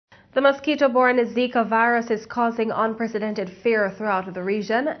The mosquito-borne Zika virus is causing unprecedented fear throughout the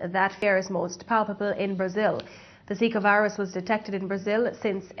region. That fear is most palpable in Brazil. The Zika virus was detected in Brazil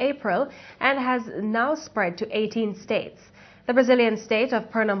since April and has now spread to 18 states. The Brazilian state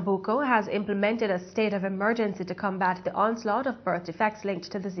of Pernambuco has implemented a state of emergency to combat the onslaught of birth defects linked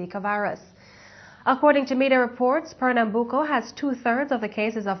to the Zika virus. According to media reports, Pernambuco has two-thirds of the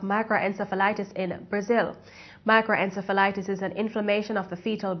cases of microencephalitis in Brazil. Microencephalitis is an inflammation of the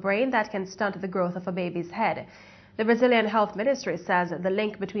fetal brain that can stunt the growth of a baby's head. The Brazilian Health Ministry says the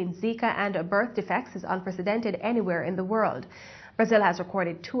link between Zika and birth defects is unprecedented anywhere in the world. Brazil has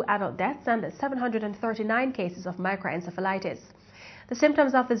recorded 2 adult deaths and 739 cases of microencephalitis. The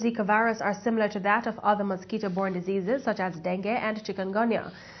symptoms of the Zika virus are similar to that of other mosquito-borne diseases such as dengue and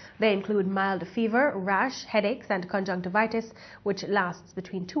chikungunya. They include mild fever, rash, headaches, and conjunctivitis, which lasts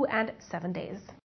between 2 and 7 days.